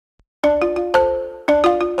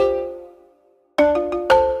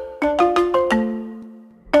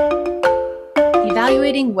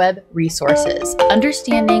Evaluating Web Resources,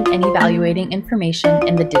 Understanding and Evaluating Information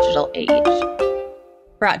in the Digital Age.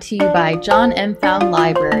 Brought to you by John M. Found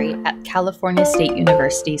Library at California State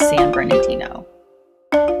University, San Bernardino.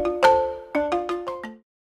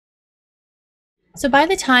 So by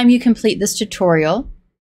the time you complete this tutorial,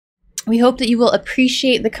 we hope that you will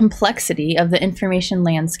appreciate the complexity of the information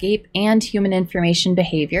landscape and human information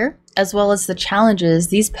behavior, as well as the challenges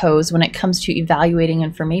these pose when it comes to evaluating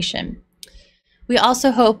information. We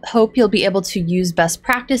also hope you'll be able to use best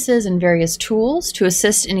practices and various tools to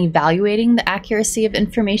assist in evaluating the accuracy of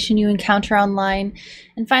information you encounter online.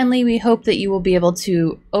 And finally, we hope that you will be able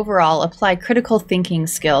to overall apply critical thinking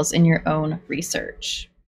skills in your own research.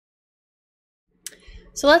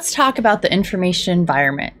 So let's talk about the information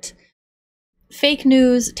environment. Fake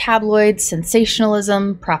news, tabloids,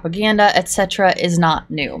 sensationalism, propaganda, etc. is not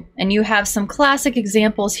new. And you have some classic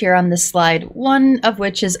examples here on this slide, one of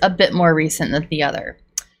which is a bit more recent than the other.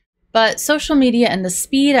 But social media and the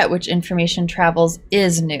speed at which information travels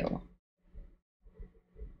is new.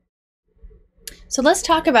 So let's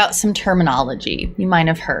talk about some terminology you might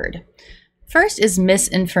have heard. First is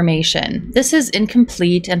misinformation. This is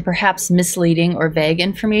incomplete and perhaps misleading or vague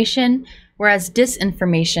information, whereas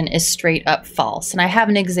disinformation is straight up false. And I have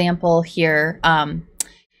an example here of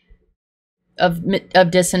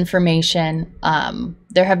disinformation.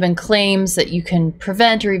 There have been claims that you can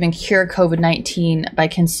prevent or even cure COVID-19 by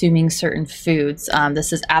consuming certain foods.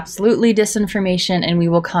 This is absolutely disinformation, and we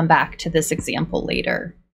will come back to this example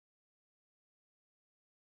later.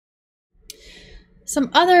 Some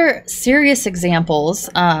other serious examples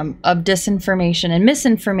of disinformation and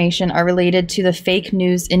misinformation are related to the fake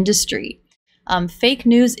news industry. Fake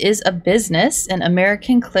news is a business, and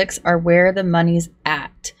American clicks are where the money's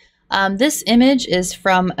at. This image is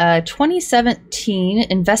from a 2017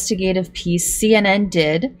 investigative piece CNN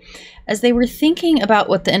did as they were thinking about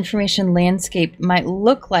what the information landscape might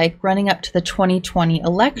look like running up to the 2020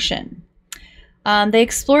 election. They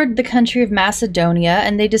explored the country of Macedonia,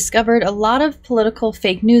 and they discovered a lot of political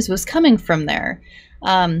fake news was coming from there.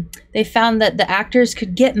 They found that the actors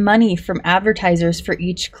could get money from advertisers for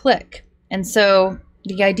each click. And so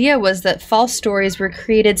the idea was that false stories were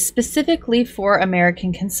created specifically for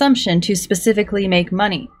American consumption to specifically make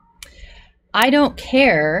money. "I don't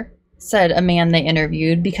care," said a man they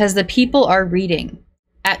interviewed, "because the people are reading.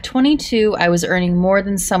 At 22, I was earning more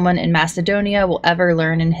than someone in Macedonia will ever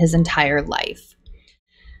learn in his entire life."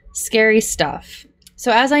 Scary stuff.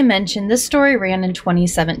 So as I mentioned, this story ran in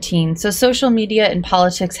 2017, so social media and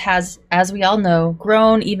politics has, as we all know,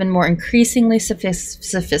 grown even more increasingly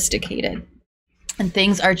sophisticated, and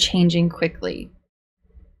things are changing quickly.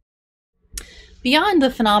 Beyond the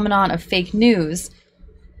phenomenon of fake news,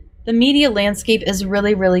 the media landscape is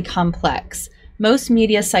really complex. Most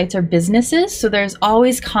media sites are businesses, so there's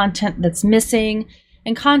always content that's missing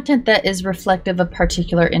and content that is reflective of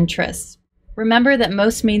particular interests. Remember that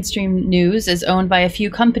most mainstream news is owned by a few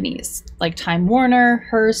companies, like Time Warner,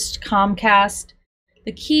 Hearst, Comcast.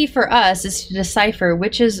 The key for us is to decipher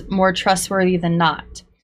which is more trustworthy than not.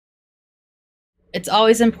 It's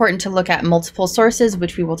always important to look at multiple sources,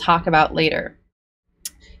 which we will talk about later.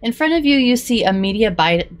 In front of you, you see a media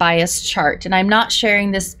bias chart, and I'm not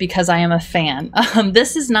sharing this because I am a fan.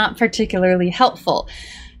 This is not particularly helpful.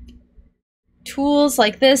 Tools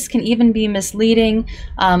like this can even be misleading,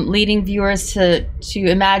 leading viewers to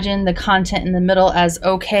imagine the content in the middle as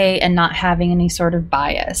okay and not having any sort of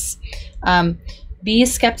bias. Be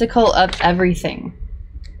skeptical of everything.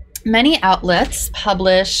 Many outlets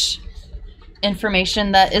publish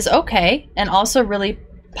information that is okay and also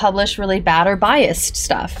publish really bad or biased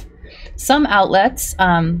stuff. Some outlets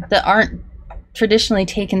that aren't traditionally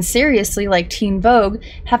taken seriously, like Teen Vogue,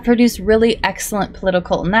 have produced really excellent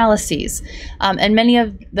political analyses, and many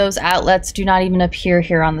of those outlets do not even appear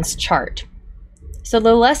here on this chart. So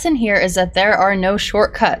the lesson here is that there are no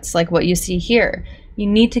shortcuts like what you see here. You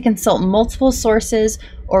need to consult multiple sources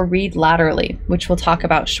or read laterally, which we'll talk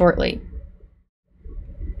about shortly.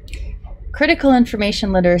 Critical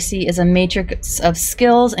information literacy is a matrix of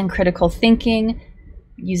skills and critical thinking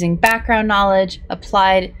using background knowledge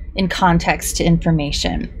applied in context to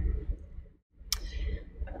information.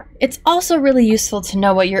 It's also really useful to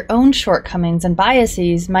know what your own shortcomings and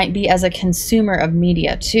biases might be as a consumer of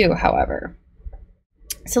media too, however.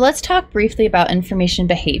 So let's talk briefly about information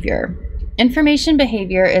behavior. Information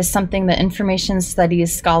behavior is something that information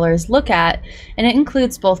studies scholars look at, and it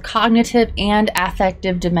includes both cognitive and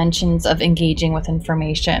affective dimensions of engaging with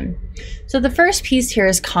information. So the first piece here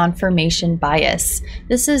is confirmation bias.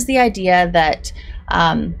 This is the idea that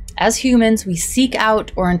As humans, we seek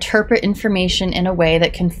out or interpret information in a way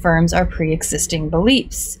that confirms our pre-existing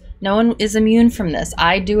beliefs. No one is immune from this.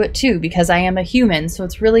 I do it too because I am a human, so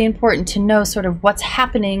it's really important to know sort of what's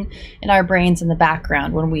happening in our brains in the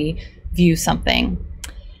background when we view something.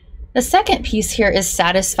 The second piece here is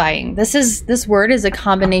satisfying. This word is a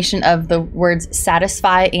combination of the words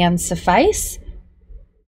satisfy and suffice.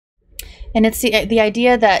 And it's the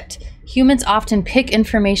idea that humans often pick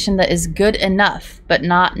information that is good enough, but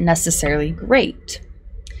not necessarily great.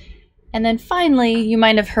 And then finally, you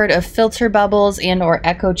might have heard of filter bubbles and or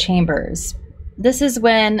echo chambers. This is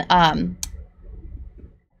when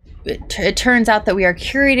it turns out that we are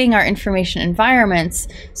curating our information environments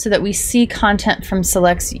so that we see content from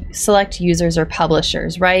select users or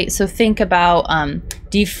publishers, right? So think about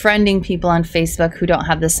defriending people on Facebook who don't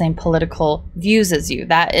have the same political views as you.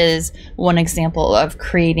 That is one example of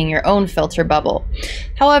creating your own filter bubble.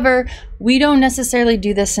 However, we don't necessarily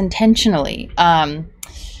do this intentionally.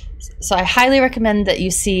 So I highly recommend that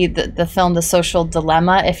you see the film The Social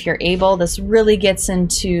Dilemma if you're able. This really gets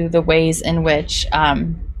into the ways in which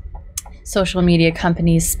social media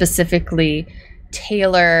companies specifically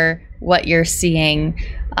tailor what you're seeing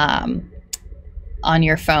on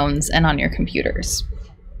your phones and on your computers.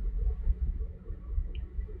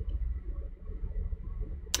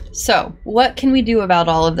 So, what can we do about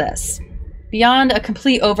all of this? Beyond a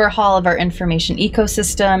complete overhaul of our information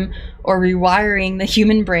ecosystem or rewiring the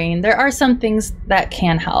human brain, there are some things that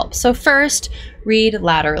can help. So first, read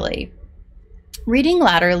laterally. Reading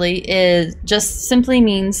laterally just simply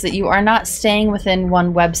means that you are not staying within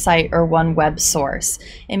one website or one web source.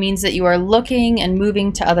 It means that you are looking and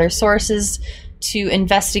moving to other sources to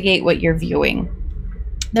investigate what you're viewing.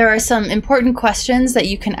 There are some important questions that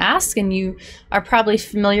you can ask, and you are probably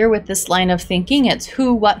familiar with this line of thinking. It's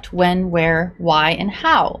who, what, when, where, why, and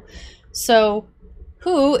how. So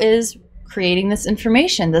who is creating this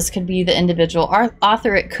information? This could be the individual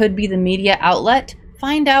author. It could be the media outlet.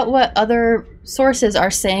 Find out what other sources are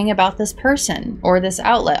saying about this person or this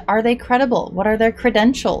outlet. Are they credible? What are their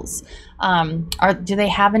credentials? Do they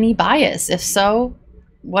have any bias? If so,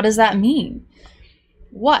 what does that mean?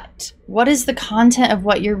 What is the content of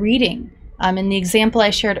what you're reading? In the example I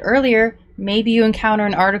shared earlier, maybe you encounter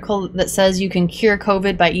an article that says you can cure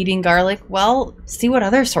COVID by eating garlic. Well, see what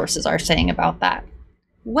other sources are saying about that.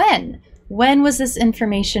 When was this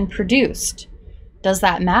information produced? Does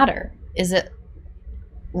that matter? Is it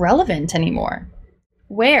relevant anymore?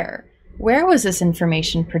 Where was this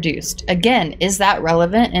information produced? Again, is that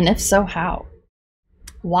relevant? And if so, how?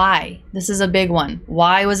 Why? This is a big one.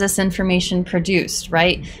 Why was this information produced,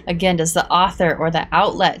 right? Again, does the author or the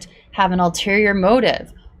outlet have an ulterior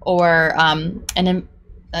motive or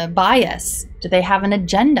a bias? Do they have an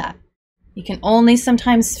agenda? You can only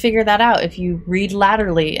sometimes figure that out if you read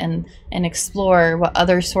laterally and explore what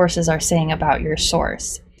other sources are saying about your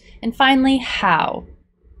source. And finally, how?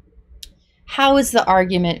 How is the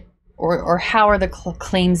argument or how are the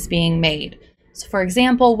claims being made? So for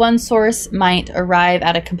example, one source might arrive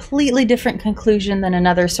at a completely different conclusion than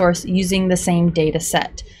another source using the same data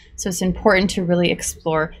set. So it's important to really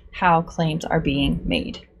explore how claims are being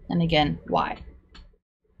made. And again, why.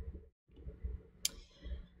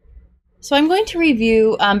 So I'm going to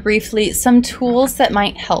review briefly some tools that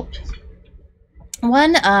might help.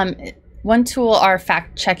 One tool are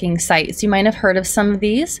fact-checking sites. You might have heard of some of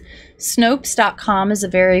these. Snopes.com is a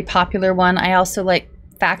very popular one. I also like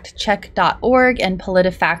factcheck.org and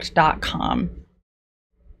politifact.com.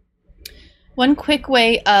 One quick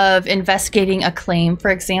way of investigating a claim,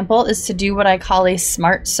 for example, is to do what I call a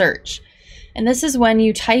smart search. And this is when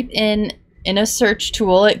you type in a search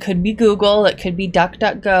tool. It could be Google, it could be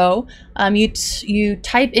DuckDuckGo. You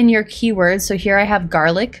type in your keywords. So here I have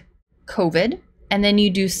garlic, COVID, and then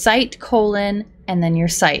you do site : and then your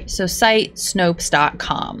site. So site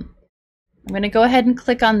Snopes.com. I'm going to go ahead and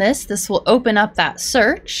click on this. This will open up that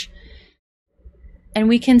search. And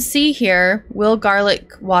we can see here, will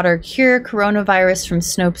garlic water cure coronavirus from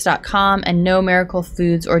Snopes.com, and no miracle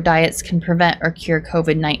foods or diets can prevent or cure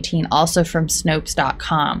COVID-19, also from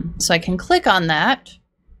Snopes.com. So I can click on that.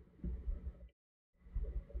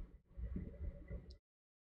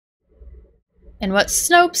 And what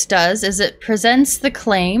Snopes does is it presents the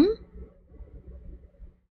claim,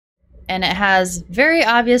 and it has very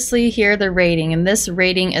obviously here the rating, and this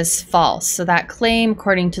rating is false. So that claim,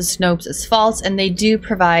 according to Snopes, is false, and they do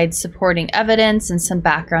provide supporting evidence and some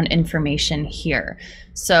background information here.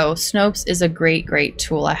 So Snopes is a great, great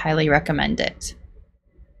tool. I highly recommend it.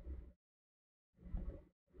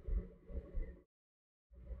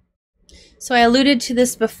 So I alluded to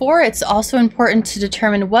this before. It's also important to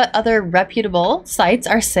determine what other reputable sites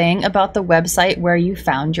are saying about the website where you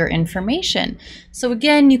found your information. So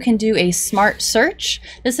again, you can do a smart search.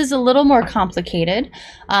 This is a little more complicated,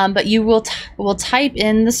 but you will type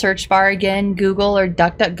in the search bar again, Google or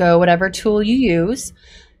DuckDuckGo, whatever tool you use.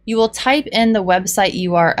 You will type in the website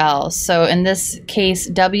URL. So in this case,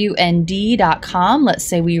 WND.com. Let's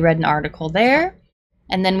say we read an article there,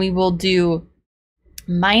 and then we will do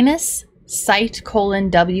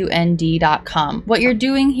 -site:/WND.com. What you're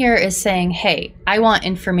doing here is saying, hey, I want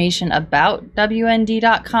information about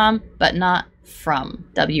WND.com, but not from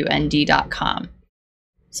WND.com.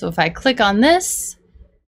 So if I click on this,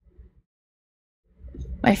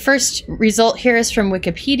 my first result here is from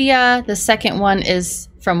Wikipedia. The second one is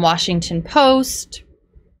from Washington Post,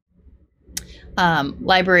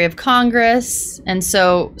 Library of Congress, and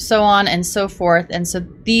so on and so forth. And so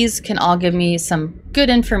these can all give me some good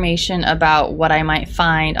information about what I might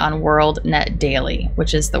find on WorldNet Daily,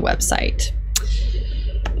 which is the website.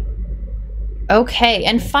 Okay,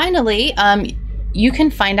 and finally, you can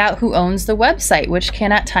find out who owns the website, which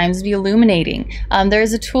can at times be illuminating.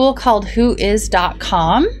 There's a tool called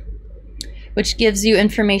whois.com, which gives you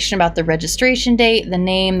information about the registration date, the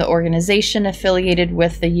name, the organization affiliated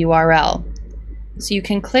with the URL. So you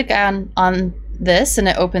can click on this and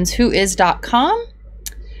it opens whois.com.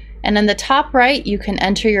 And in the top right, you can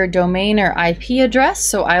enter your domain or IP address.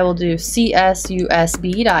 So I will do csusb.edu.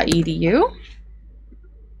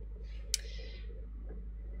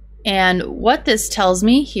 And what this tells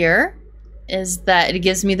me here is that it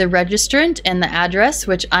gives me the registrant and the address,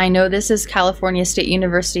 which I know this is California State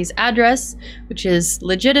University's address, which is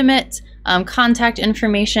legitimate, contact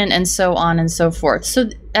information, and so on and so forth. So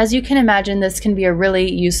as you can imagine, this can be a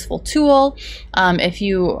really useful tool if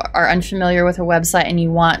you are unfamiliar with a website and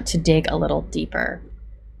you want to dig a little deeper.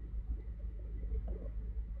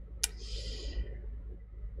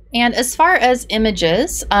 And as far as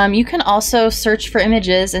images, you can also search for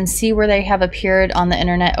images and see where they have appeared on the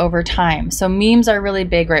internet over time. So memes are really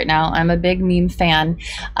big right now. I'm a big meme fan,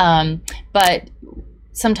 but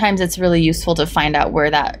sometimes it's really useful to find out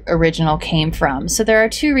where that original came from. So there are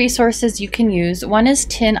two resources you can use. One is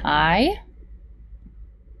TinEye,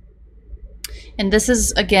 and this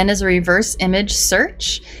is, again, is a reverse image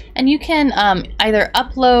search. And you can either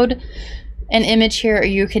upload an image here, or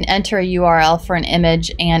you can enter a URL for an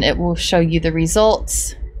image and it will show you the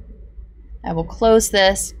results. I will close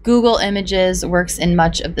this. Google Images works in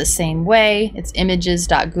much of the same way. It's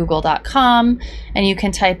images.google.com, and you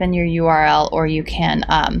can type in your URL, or you can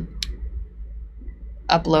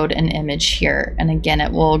upload an image here. And again,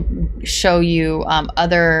 it will show you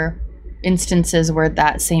other instances where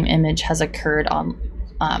that same image has occurred on,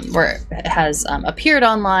 where it has appeared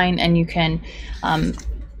online, and you can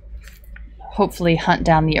hopefully hunt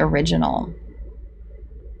down the original.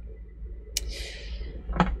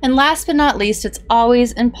 And last but not least, it's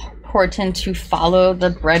always important to follow the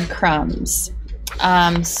breadcrumbs.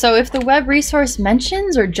 So if the web resource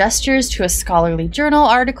mentions or gestures to a scholarly journal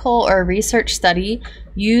article or a research study,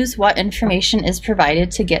 use what information is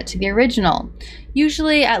provided to get to the original.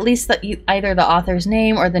 Usually at least either the author's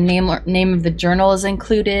name or the name of the journal is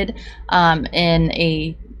included in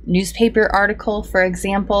a newspaper article, for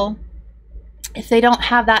example. If they don't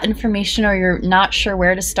have that information or you're not sure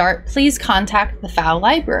where to start, please contact the FAO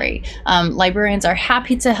Library. Librarians are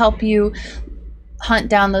happy to help you hunt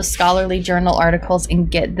down those scholarly journal articles and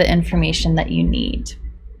get the information that you need.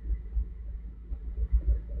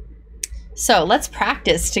 So let's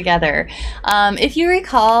practice together. If you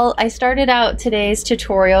recall, I started out today's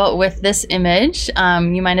tutorial with this image.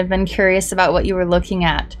 You might have been curious about what you were looking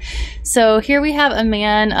at. So here we have a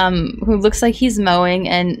man who looks like he's mowing,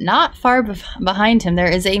 and not far behind him there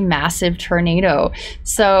is a massive tornado.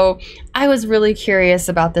 So I was really curious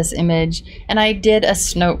about this image, and I did a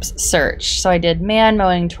Snopes search. So I did man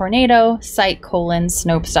mowing tornado,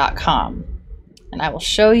 site:/Snopes.com, and I will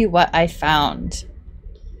show you what I found.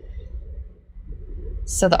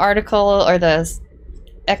 So the article, or the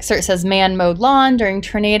excerpt, says man mowed lawn during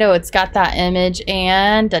tornado. It's got that image,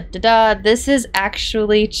 and this is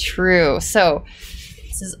actually true. So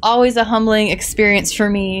this is always a humbling experience for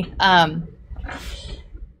me,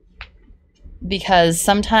 because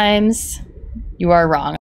sometimes you are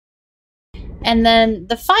wrong. And then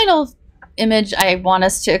the final image I want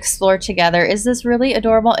us to explore together is this really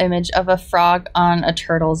adorable image of a frog on a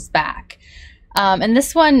turtle's back. And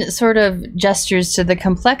this one sort of gestures to the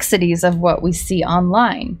complexities of what we see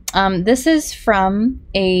online. This is from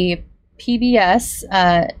a PBS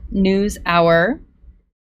NewsHour,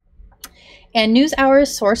 And NewsHour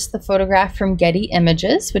sourced the photograph from Getty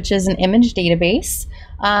Images, which is an image database.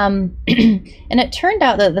 And it turned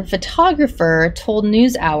out that the photographer told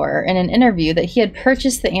NewsHour in an interview that he had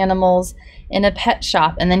purchased the animals in a pet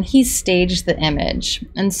shop and then he staged the image.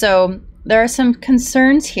 And so there are some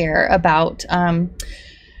concerns here about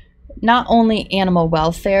not only animal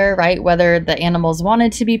welfare, right? Whether the animals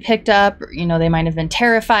wanted to be picked up, you know, they might have been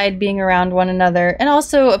terrified being around one another, and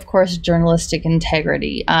also, of course, journalistic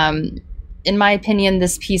integrity. In my opinion,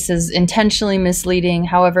 this piece is intentionally misleading,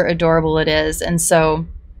 however adorable it is. And so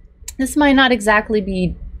this might not exactly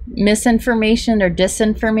be misinformation or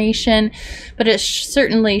disinformation, but it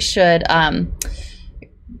certainly should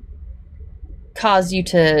cause you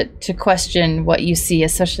to question what you see,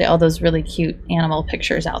 especially all those really cute animal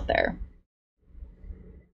pictures out there.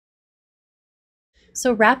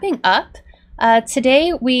 So wrapping up,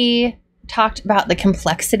 today we talked about the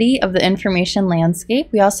complexity of the information landscape.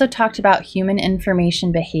 We also talked about human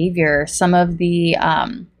information behavior, some of the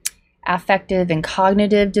affective and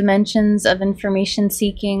cognitive dimensions of information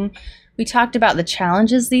seeking. We talked about the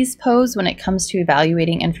challenges these pose when it comes to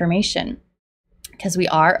evaluating information, because we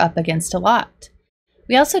are up against a lot.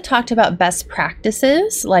 We also talked about best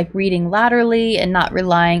practices like reading laterally and not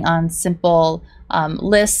relying on simple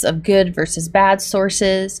lists of good versus bad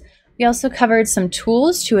sources. We also covered some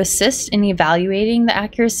tools to assist in evaluating the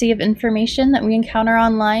accuracy of information that we encounter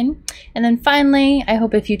online. And then finally, I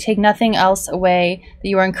hope if you take nothing else away, that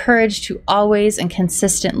you are encouraged to always and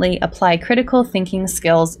consistently apply critical thinking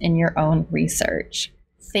skills in your own research.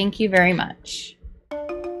 Thank you very much.